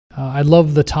I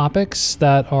love the topics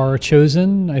that are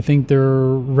chosen. I think they're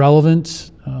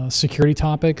relevant security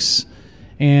topics.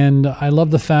 And I love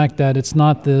the fact that it's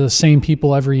not the same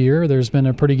people every year. There's been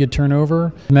a pretty good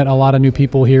turnover. I met a lot of new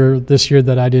people here this year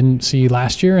that I didn't see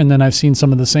last year, and then I've seen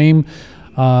some of the same.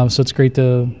 So it's great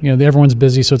to, everyone's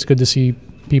busy, so it's good to see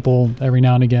people every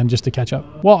now and again just to catch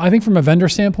up. Well, I think from a vendor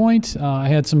standpoint, I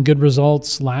had some good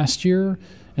results last year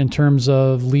in terms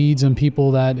of leads and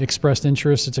people that expressed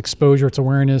interest. It's exposure, it's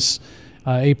awareness.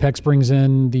 Apex brings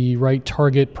in the right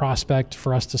target prospect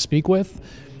for us to speak with.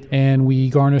 And we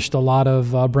garnished a lot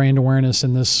of brand awareness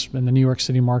in the New York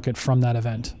City market from that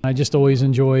event. I just always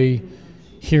enjoy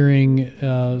hearing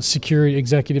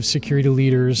executive security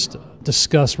leaders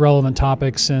discuss relevant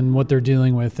topics and what they're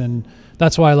dealing with, and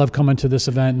that's why I love coming to this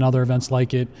event and other events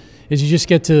like it. Is you just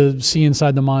get to see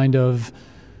inside the mind of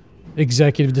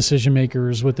executive decision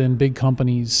makers within big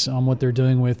companies on what they're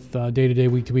doing with day to day,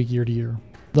 week to week, year to year.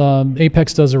 The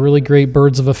Apex does a really great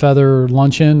birds of a feather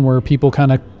luncheon where people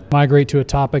kind of migrate to a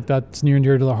topic that's near and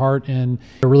dear to the heart, and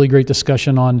a really great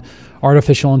discussion on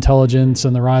artificial intelligence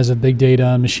and the rise of big data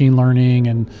and machine learning.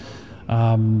 And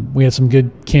we had some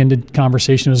good, candid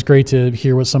conversation. It was great to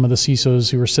hear what some of the CISOs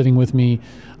who were sitting with me,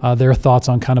 their thoughts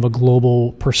on kind of a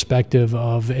global perspective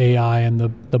of AI and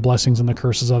the blessings and the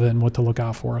curses of it and what to look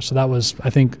out for. So that was, I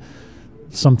think,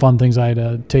 some fun things I had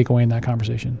to take away in that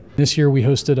conversation. This year we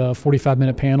hosted a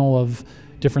 45-minute panel of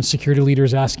different security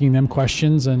leaders asking them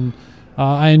questions, and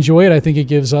I enjoy it. I think it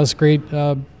gives us great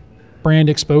brand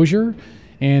exposure,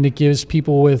 and it gives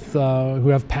people with who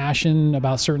have passion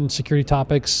about certain security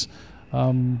topics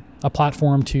a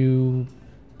platform to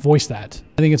voice that.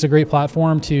 I think it's a great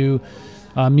platform to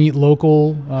meet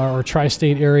local or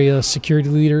tri-state area security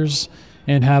leaders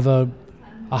and have a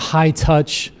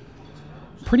high-touch,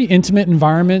 pretty intimate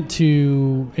environment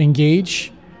to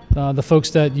engage the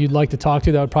folks that you'd like to talk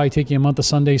to. That would probably take you a month of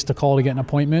Sundays to call to get an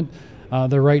appointment.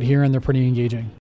 They're right here and they're pretty engaging.